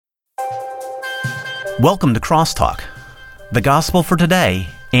Welcome to Crosstalk, the gospel for today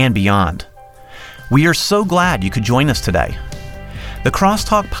and beyond. We are so glad you could join us today. The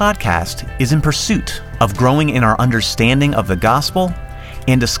Crosstalk podcast is in pursuit of growing in our understanding of the gospel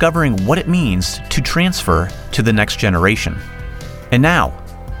and discovering what it means to transfer to the next generation. And now,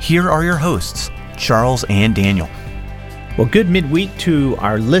 here are your hosts, Charles and Daniel. Well, good midweek to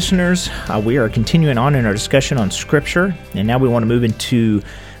our listeners. We are continuing on in our discussion on Scripture, and now we want to move into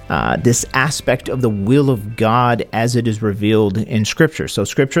this aspect of the will of God as it is revealed in Scripture. So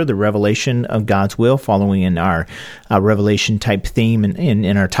Scripture, the revelation of God's will, following in our revelation type theme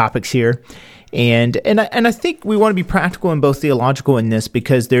in our topics here. And I think we want to be practical and both theological in this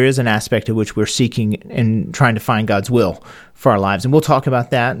because there is an aspect in which we're seeking and trying to find God's will for our lives. And we'll talk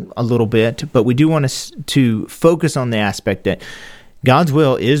about that a little bit, but we do want to focus on the aspect that God's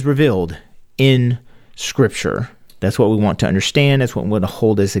will is revealed in Scripture. That's what we want to understand. That's what we want to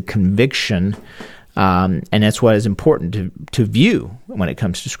hold as a conviction. And that's what is important to view when it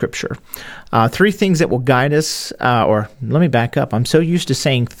comes to Scripture. Three things that will guide us, or let me back up. I'm so used to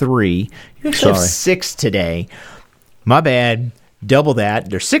saying three. You actually have six today. My bad. Double that.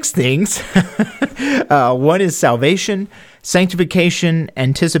 There's six things. One is salvation, sanctification,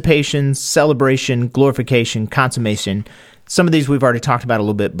 anticipation, celebration, glorification, consummation. Some of these we've already talked about a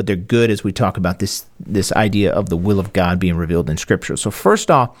little bit, but they're good as we talk about this idea of the will of God being revealed in Scripture. So first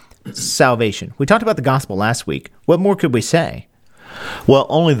off, salvation. We talked about the gospel last week. What more could we say? Well,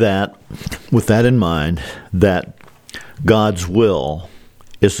 only that, with that in mind, that God's will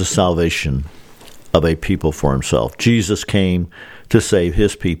is the salvation of a people for himself. Jesus came to save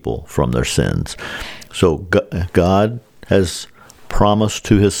his people from their sins. So God has promised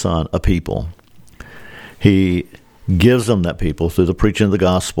to his Son a people. He gives them that people through the preaching of the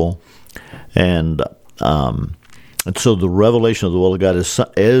gospel. And so the revelation of the will of God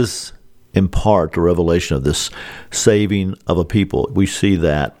is in part the revelation of this saving of a people. We see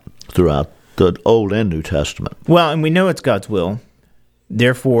that throughout the Old and New Testament. Well, and we know it's God's will.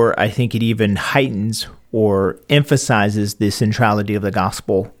 Therefore, I think it even heightens or emphasizes the centrality of the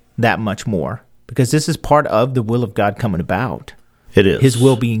gospel that much more, because this is part of the will of God coming about. It is. His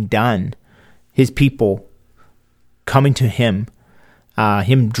will being done, his people coming to him,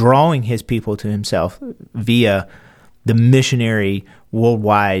 him drawing his people to himself via the missionary,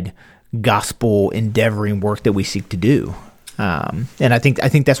 worldwide, gospel endeavoring work that we seek to do. And I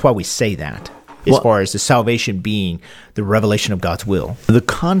think that's why we say that, as far as the salvation being the revelation of God's will. The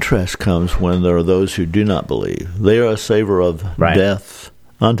contrast comes when there are those who do not believe. They are a savor of death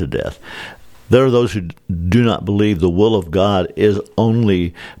unto death. There are those who do not believe the will of God is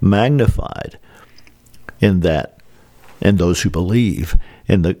only magnified in that, and those who believe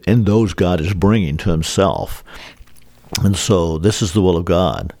in those God is bringing to himself. And so this is the will of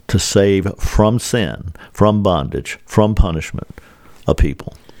God, to save from sin, from bondage, from punishment, a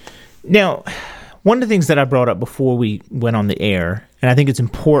people. Now, one of the things that I brought up before we went on the air, and I think it's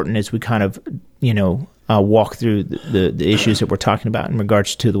important as we kind of, walk through the issues that we're talking about in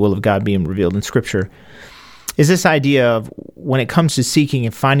regards to the will of God being revealed in Scripture, is this idea of when it comes to seeking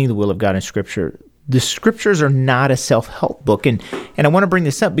and finding the will of God in Scripture, the Scriptures are not a self-help book. And I want to bring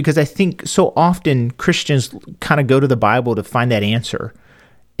this up because I think so often Christians kind of go to the Bible to find that answer.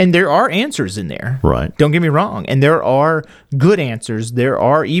 And there are answers in there. Right. Don't get me wrong. And there are good answers. There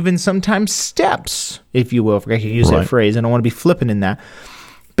are even sometimes steps, if you will, if I can use that phrase. I don't want to be flippant in that.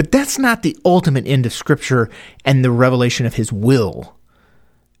 But that's not the ultimate end of Scripture and the revelation of his will.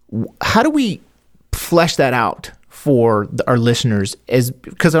 How do we flesh that out for our listeners?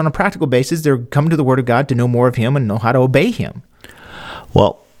 Because on a practical basis, they're coming to the Word of God to know more of him and know how to obey him.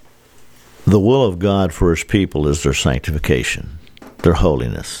 Well, the will of God for his people is their sanctification, their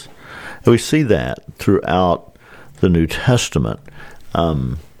holiness. And we see that throughout the New Testament.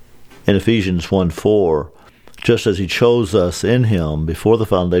 In Ephesians 1:4, just as he chose us in him before the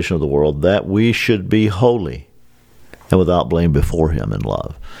foundation of the world, that we should be holy and without blame before him in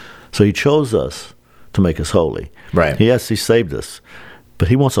love. So he chose us to make us holy. Right. Yes, he saved us, but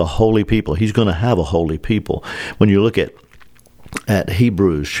he wants a holy people. He's going to have a holy people. When you look at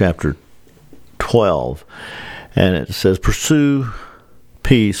Hebrews chapter 12, and it says, pursue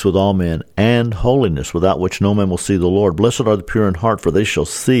peace with all men and holiness, without which no man will see the Lord. Blessed are the pure in heart, for they shall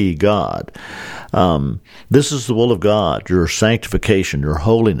see God. This is the will of God, your sanctification, your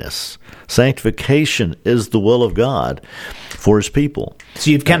holiness. Sanctification is the will of God for his people.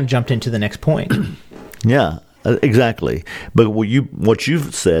 So you've kind of jumped into the next point. Yeah, exactly. But what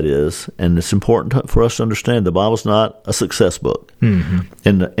you've said is, and it's important for us to understand, the Bible's not a success book in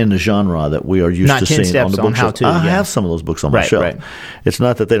the genre that we are used to seeing on the bookshelf. I have some of those books on my shelf. Right. It's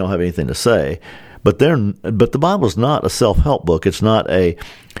not that they don't have anything to say, But the Bible's not a self-help book. It's not a,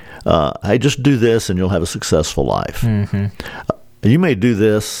 hey, just do this and you'll have a successful life. You may do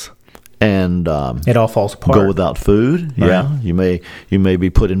this and it all falls apart. Go without food. Right. Yeah, you may be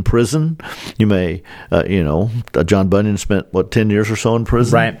put in prison. You may, John Bunyan spent 10 years or so in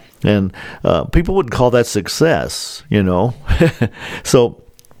prison, right? And people would call that success. So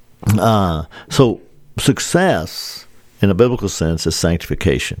success in a biblical sense is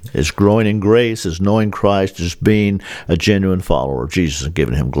sanctification. It's growing in grace. Is knowing Christ. Is being a genuine follower of Jesus and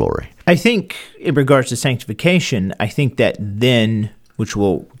giving Him glory. I think in regards to sanctification, I think that then, which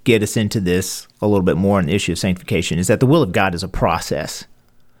will get us into this a little bit more on the issue of sanctification, is that the will of God is a process.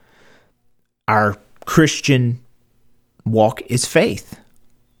 Our Christian walk is faith.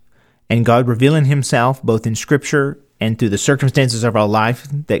 And God revealing Himself both in Scripture and through the circumstances of our life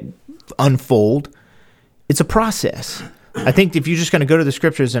that unfold, it's a process. I think if you're just going to go to the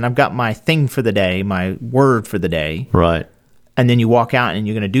Scriptures and I've got my thing for the day, my word for the day, right, and then you walk out and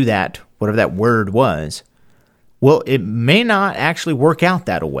you're going to do that, whatever that word was, well, it may not actually work out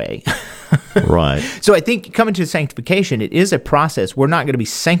that way. Right. So I think coming to sanctification, it is a process. We're not going to be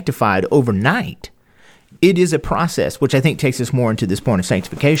sanctified overnight. It is a process, which I think takes us more into this point of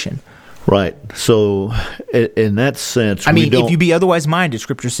sanctification. Right. So in that sense, if you be otherwise minded,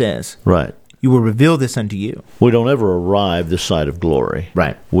 Scripture says, right, you will reveal this unto you. We don't ever arrive this side of glory.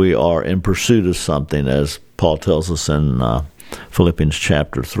 Right. We are in pursuit of something, as Paul tells us in Philippians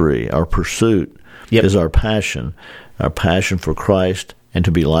chapter 3. Our pursuit is our passion for Christ and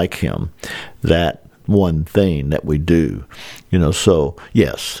to be like Him. That one thing that we do. So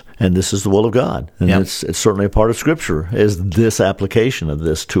yes, and this is the will of God. And it's certainly a part of Scripture, is this application of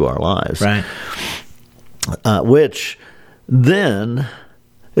this to our lives. Right. Which then,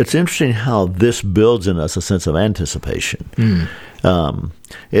 it's interesting how this builds in us a sense of anticipation.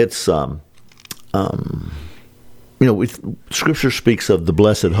 Scripture speaks of the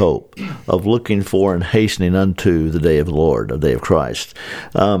blessed hope, of looking for and hastening unto the day of the Lord, the day of Christ.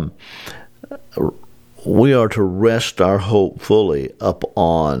 We are to rest our hope fully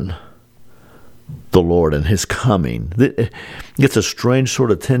upon the Lord and His coming. It's a strange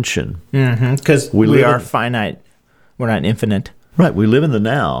sort of tension. Because we are finite. We're not infinite. Right. We live in the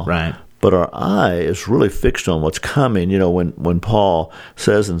now. Right. But our eye is really fixed on what's coming. When Paul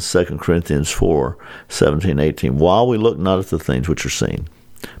says in 2 Corinthians 4:17-18, while we look not at the things which are seen,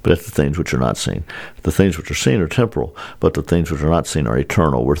 but at the things which are not seen. The things which are seen are temporal, but the things which are not seen are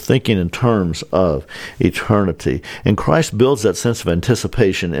eternal. We're thinking in terms of eternity. And Christ builds that sense of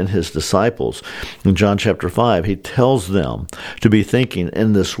anticipation in His disciples. In John chapter 5, He tells them to be thinking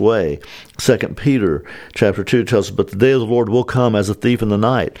in this way. 2 Peter chapter 2 tells us, but the day of the Lord will come as a thief in the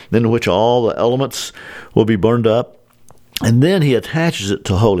night, in which all the elements will be burned up. And then he attaches it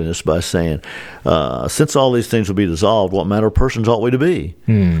to holiness by saying, since all these things will be dissolved, what manner of persons ought we to be?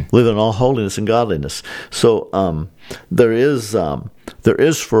 Living in all holiness and godliness. So there is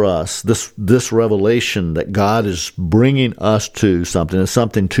for us this revelation that God is bringing us to something, and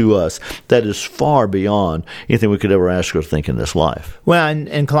something to us that is far beyond anything we could ever ask or think in this life. Well,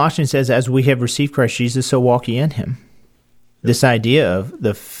 and Colossians says, as we have received Christ Jesus, so walk ye in Him. This idea of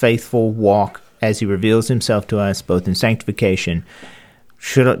the faithful walk as He reveals Himself to us, both in sanctification,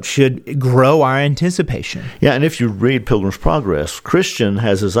 should grow our anticipation. Yeah, and if you read Pilgrim's Progress, Christian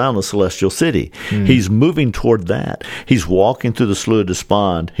has his eye on the celestial city. He's moving toward that. He's walking through the Slough of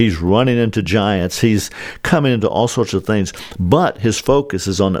Despond. He's running into giants. He's coming into all sorts of things. But his focus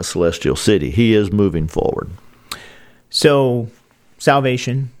is on that celestial city. He is moving forward. So,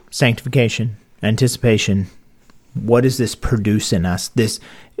 salvation, sanctification, anticipation, what does this produce in us?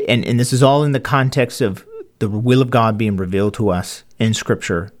 And this is all in the context of the will of God being revealed to us in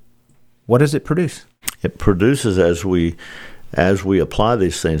Scripture. What does it produce? It produces, as we apply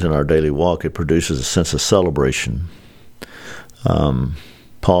these things in our daily walk, it produces a sense of celebration.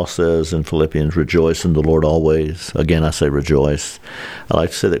 Paul says in Philippians, rejoice in the Lord always. Again, I say rejoice. I like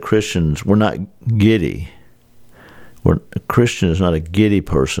to say that Christians, we're not giddy. A Christian is not a giddy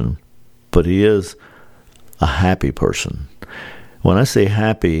person, but he is a happy person. When I say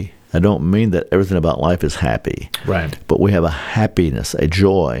happy, I don't mean that everything about life is happy. Right. But we have a happiness, a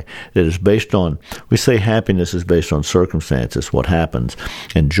joy that is based on, we say happiness is based on circumstances, what happens,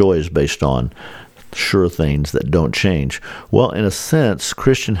 and joy is based on sure things that don't change. Well, in a sense,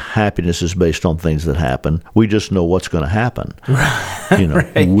 Christian happiness is based on things that happen. We just know what's going to happen.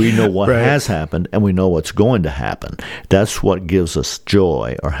 Right. We know what has happened, and we know what's going to happen. That's what gives us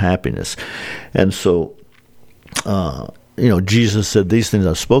joy or happiness. And so Jesus said, "These things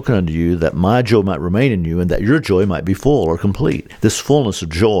I've spoken unto you, that my joy might remain in you, and that your joy might be full or complete." This fullness of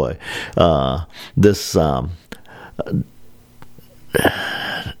joy, this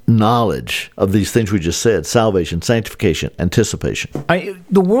knowledge of these things we just said: salvation, sanctification, anticipation.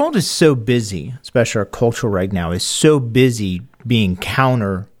 The world is so busy, especially our culture right now, is so busy being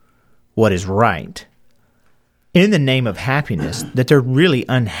counter what is right in the name of happiness that they're really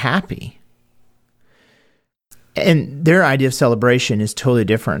unhappy. And their idea of celebration is totally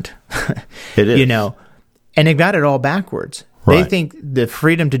different. It is. And they've got it all backwards. Right. They think the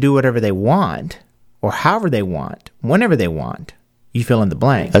freedom to do whatever they want, or however they want, whenever they want, you fill in the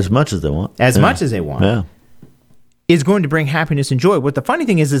blank. As much as they want. Much as they want. Yeah. Is going to bring happiness and joy. What the funny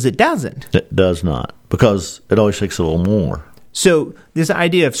thing is it doesn't. It does not, because it always takes a little more. So this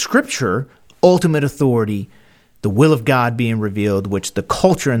idea of Scripture, ultimate authority, the will of God being revealed, which the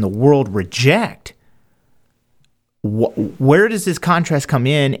culture and the world reject, where does this contrast come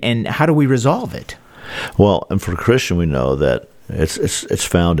in, and how do we resolve it? Well, and for the Christian, we know that it's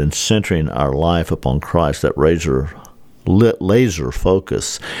found in centering our life upon Christ, that laser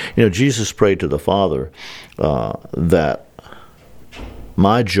focus. Jesus prayed to the Father that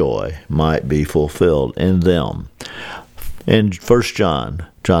my joy might be fulfilled in them. In 1 John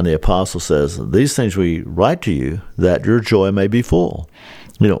the Apostle says, "These things we write to you, that your joy may be full."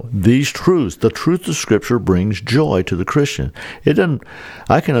 These truths, the truth of Scripture brings joy to the Christian. It doesn't.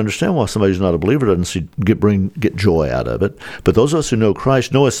 I can understand why somebody who's not a believer doesn't get joy out of it. But those of us who know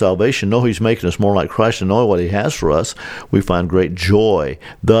Christ, know His salvation, know He's making us more like Christ, and know what He has for us, we find great joy.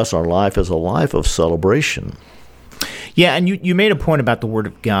 Thus, our life is a life of celebration. Yeah, and you made a point about the Word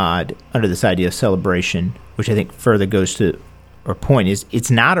of God under this idea of celebration, which I think further goes to our point is it's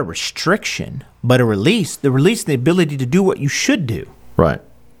not a restriction, but a release. The release, the ability to do what you should do. Right.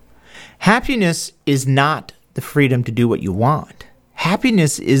 Happiness is not the freedom to do what you want.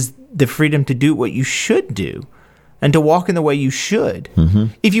 Happiness is the freedom to do what you should do and to walk in the way you should. Mm-hmm.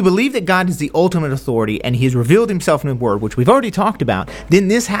 If you believe that God is the ultimate authority and He has revealed Himself in His Word, which we've already talked about, then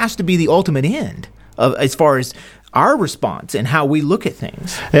this has to be the ultimate end as far as our response and how we look at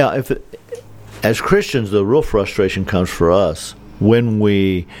things. Yeah, as Christians, the real frustration comes for us when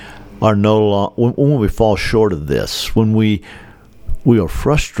we are when we fall short of this, when we are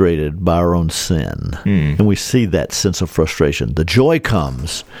frustrated by our own sin, and we see that sense of frustration. The joy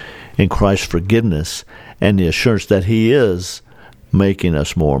comes in Christ's forgiveness and the assurance that He is making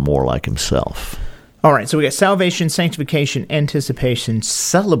us more and more like Himself. All right, so we got salvation, sanctification, anticipation,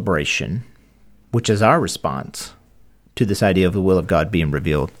 celebration, which is our response to this idea of the will of God being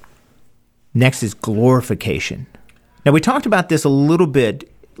revealed. Next is glorification. Now, we talked about this a little bit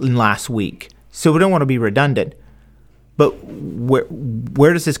last week, so we don't want to be redundant. But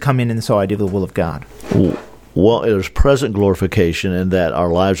where does this come in this whole idea of the will of God? Well, there's present glorification in that our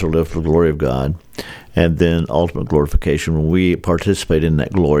lives are lived for the glory of God, and then ultimate glorification when we participate in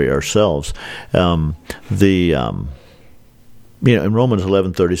that glory ourselves. In Romans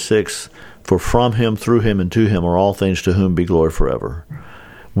 11:36, "For from Him, through Him, and to Him are all things, to whom be glory forever."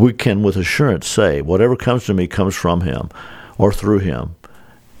 We can with assurance say, whatever comes to me comes from Him or through Him.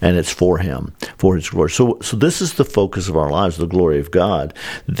 And it's for Him, for His glory. So this is the focus of our lives, the glory of God.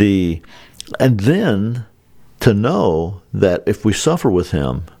 And then to know that if we suffer with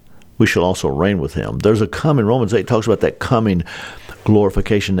Him, we shall also reign with Him. There's a coming, Romans 8 talks about that coming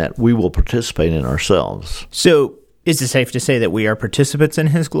glorification that we will participate in ourselves. So is it safe to say that we are participants in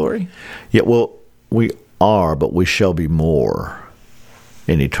His glory? Yeah, well, we are, but we shall be more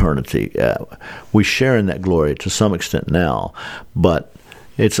in eternity. We share in that glory to some extent now, but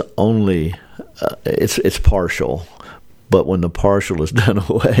it's only it's partial, but when the partial is done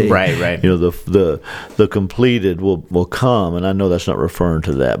away, right, the completed will come, and I know that's not referring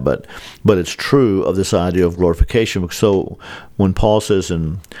to that, but it's true of this idea of glorification. So when Paul says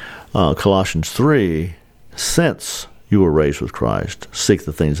in Colossians 3, "Since you were raised with Christ, seek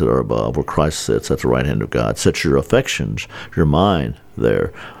the things that are above, where Christ sits at the right hand of God. Set your affections, your mind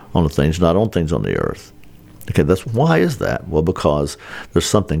there on the things, not on things on the earth." Okay, why is that? Well, because there's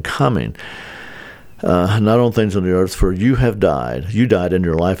something coming. Not on things on the earth, for you have died. You died, and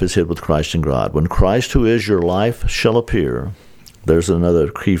your life is hid with Christ in God. When Christ, who is your life, shall appear, there's another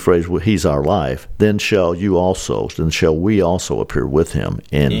key phrase, He's our life, then shall we also appear with Him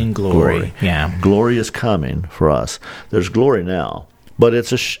in glory. Yeah. Glory is coming for us. There's glory now, but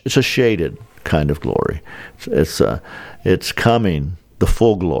it's a shaded kind of glory. It's coming, the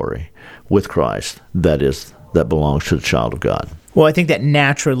full glory with Christ that belongs to the child of God. Well, I think that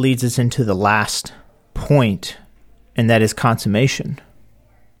naturally leads us into the last point, and that is consummation.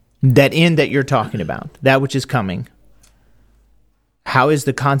 That end that you're talking about, that which is coming, how is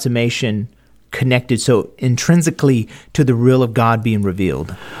the consummation connected so intrinsically to the will of God being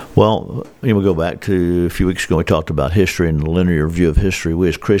revealed? Well, we go back to a few weeks ago, we talked about history and the linear view of history. We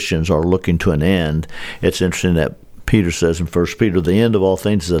as Christians are looking to an end. It's interesting that Peter says in 1 Peter, the end of all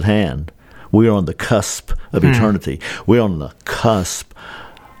things is at hand. We are on the cusp of eternity. We're on the cusp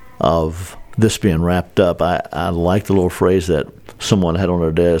of this being wrapped up. I like the little phrase that someone had on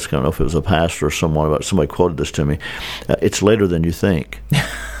their desk. I don't know if it was a pastor or someone, but somebody quoted this to me. It's later than you think.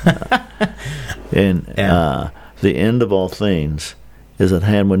 The end of all things is at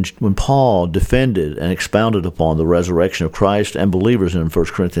hand. When Paul defended and expounded upon the resurrection of Christ and believers in 1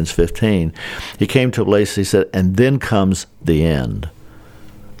 Corinthians 15, he came to a place, he said, and then comes the end.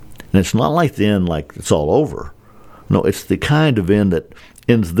 And it's not like the end like it's all over. No, it's the kind of end that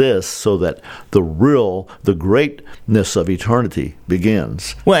ends this so that the greatness of eternity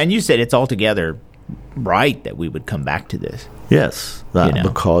begins. Well, and you said it's altogether right that we would come back to this. Yes,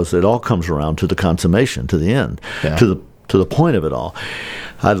 because it all comes around to the consummation, to the end, to the point of it all.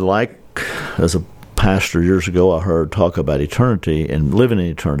 I'd like, as a pastor years ago, I heard talk about eternity and living in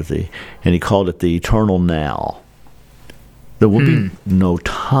eternity, and he called it the eternal now. There will be no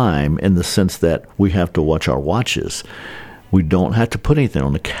time in the sense that we have to watch our watches. We don't have to put anything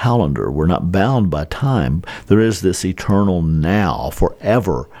on the calendar. We're not bound by time. There is this eternal now,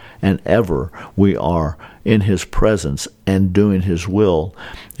 forever and ever. We are in His presence and doing His will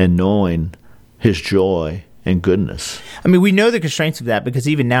and knowing His joy and goodness. I mean, we know the constraints of that because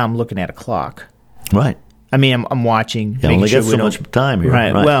even now I'm looking at a clock. Right. I mean, I'm watching. You only got so much time here.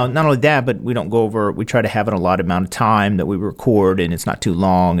 Right. Well, not only that, but we don't go over. We try to have an allotted amount of time that we record, and it's not too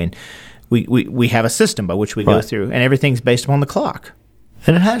long. And we have a system by which we go through, and everything's based upon the clock.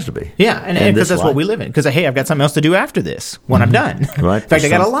 And it has to be. Yeah, and because that's what we live in. Because, hey, I've got something else to do after this when I'm done. Right. In fact, I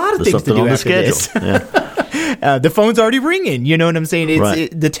got a lot of things to do after this. Yeah. The phone's already ringing. You know what I'm saying?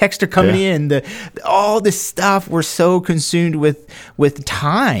 The texts are coming in. All this stuff. We're so consumed with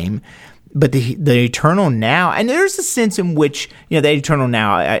time. But the eternal now, and there's a sense in which, the eternal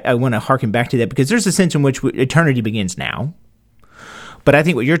now, I want to harken back to that because there's a sense in which eternity begins now. But I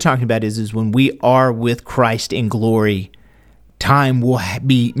think what you're talking about is when we are with Christ in glory, time will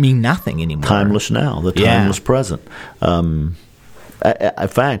mean nothing anymore. Timeless now, the timeless present. In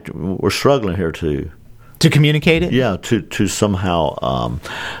fact, we're struggling here to communicate it? Yeah, to somehow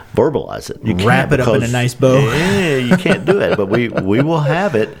verbalize it. You wrap it up in a nice bow. Yeah, you can't do it, but we will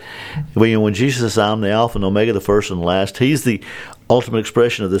have it. When Jesus says, I'm the Alpha and Omega, the first and the last, He's the ultimate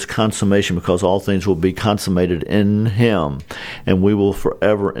expression of this consummation because all things will be consummated in Him, and we will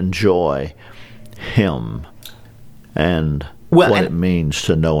forever enjoy Him and what it means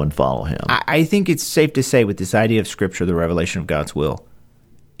to know and follow Him. I think it's safe to say with this idea of Scripture, the revelation of God's will,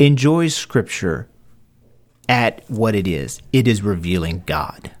 enjoy Scripture at what it is. It is revealing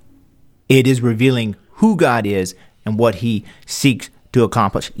God. It is revealing who God is and what He seeks to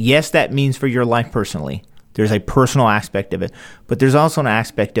accomplish. Yes, that means for your life personally. There's a personal aspect of it, but there's also an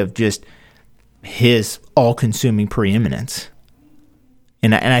aspect of just His all-consuming preeminence.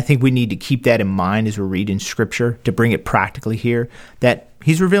 And I think we need to keep that in mind as we're reading Scripture to bring it practically here, that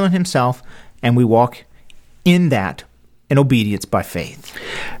He's revealing Himself, and we walk in that in obedience by faith.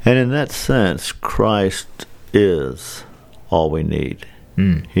 And in that sense, Christ is all we need.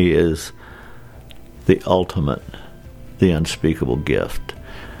 He is the ultimate, the unspeakable gift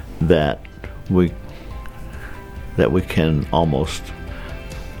that we can almost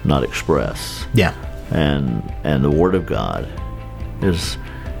not express. Yeah. And the Word of God is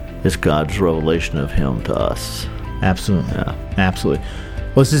God's revelation of Him to us. Absolutely. Yeah. Absolutely.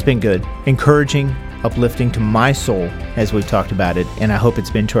 Well, this has been good. Encouraging, uplifting to my soul as we've talked about it, and I hope it's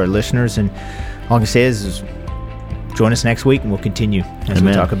been to our listeners. And all I can say is join us next week, and we'll continue as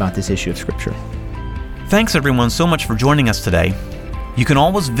we talk about this issue of Scripture. Thanks, everyone, so much for joining us today. You can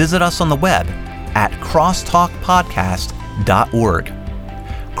always visit us on the web at crosstalkpodcast.org.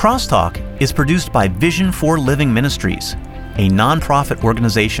 Crosstalk is produced by Vision for Living Ministries, a nonprofit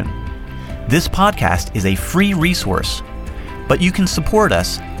organization. This podcast is a free resource, but you can support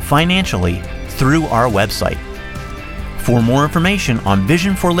us financially through our website. For more information on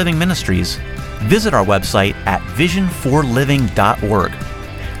Vision for Living Ministries, visit our website at visionforliving.org,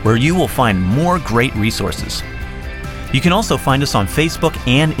 where you will find more great resources. You can also find us on Facebook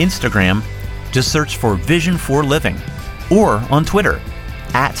and Instagram. Just search for Vision for Living, or on Twitter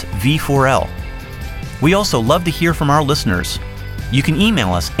at V4L. We also love to hear from our listeners. You can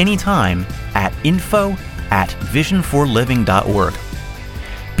email us anytime at info@visionforliving.org.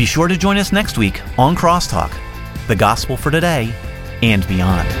 Be sure to join us next week on Crosstalk, the gospel for today and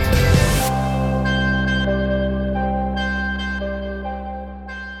beyond.